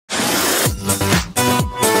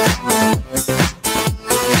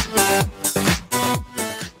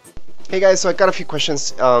Hey guys, so I got a few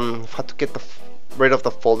questions of how to get rid of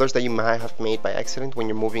the folders that you might have made by accident when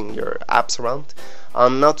you're moving your apps around.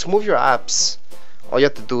 Now to move your apps, all you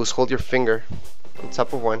have to do is hold your finger on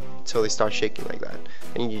top of one until they start shaking like that,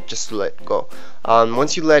 and you just let go.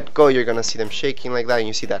 Once you let go, you're gonna see them shaking like that, and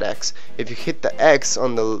you see that X. If you hit the X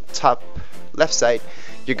on the top left side,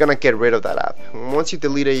 you're gonna get rid of that app. And once you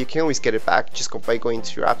delete it, you can always get it back just by going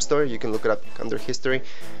to your app store. You can look it up under history,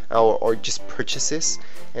 or just purchases,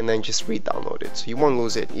 and then just re-download it, so you won't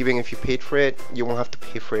lose it. Even if you paid for it, you won't have to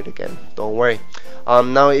pay for it again, don't worry.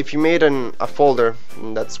 Now if you made a folder,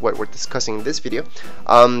 and that's what we're discussing in this video,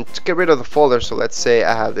 to get rid of the folder, so let's say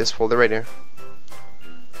I have this folder right here.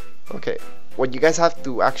 Okay, what you guys have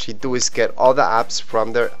to actually do is get all the apps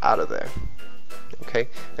from there out of there. Okay,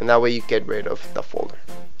 and that way you get rid of the folder.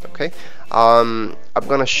 Okay, I'm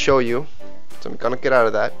gonna show you, so I'm gonna get out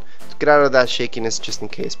of that. To get out of that shakiness, just in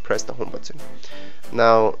case, press the home button.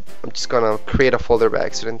 Now I'm just gonna create a folder by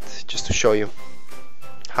accident just to show you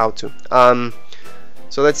how to.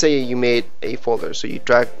 So let's say you made a folder, so you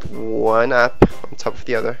dragged one app on top of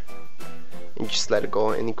the other and you just let it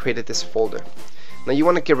go, and you created this folder. Now you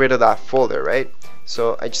want to get rid of that folder, right?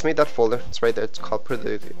 So I just made that folder. It's right there. It's called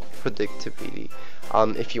predictability.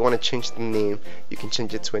 If you want to change the name, you can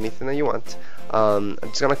change it to anything that you want. I'm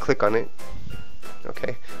just gonna click on it.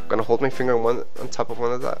 Okay, I'm gonna hold my finger on top of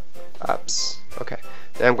one of the apps. Okay,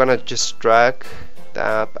 then I'm gonna just drag the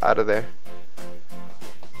app out of there,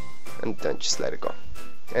 and then just let it go,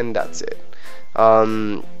 and that's it.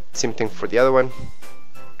 Same thing for the other one.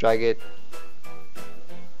 Drag it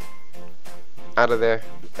out of there,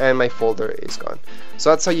 and my folder is gone. So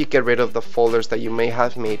that's how you get rid of the folders that you may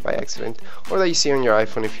have made by accident, or that you see on your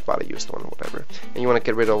iPhone if you bought a used one or whatever, and you want to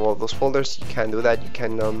get rid of all those folders. You can do that. You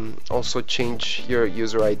can also change your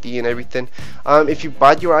user ID and everything. If you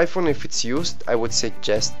bought your iPhone, if it's used, I would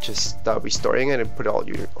suggest just restoring it and put all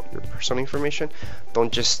your personal information.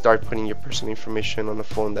 Don't just start putting your personal information on a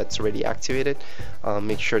phone that's already activated.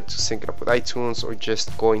 Make sure to sync it up with iTunes, or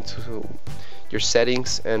just go into your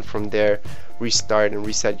settings and from there restart and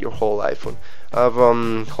reset your whole iPhone. I have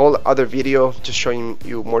a whole other video just showing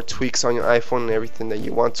you more tweaks on your iPhone and everything that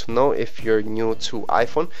you want to know if you're new to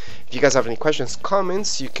iPhone. If you guys have any questions,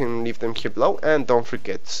 comments, you can leave them here below, and don't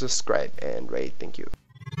forget to subscribe and rate. Thank you.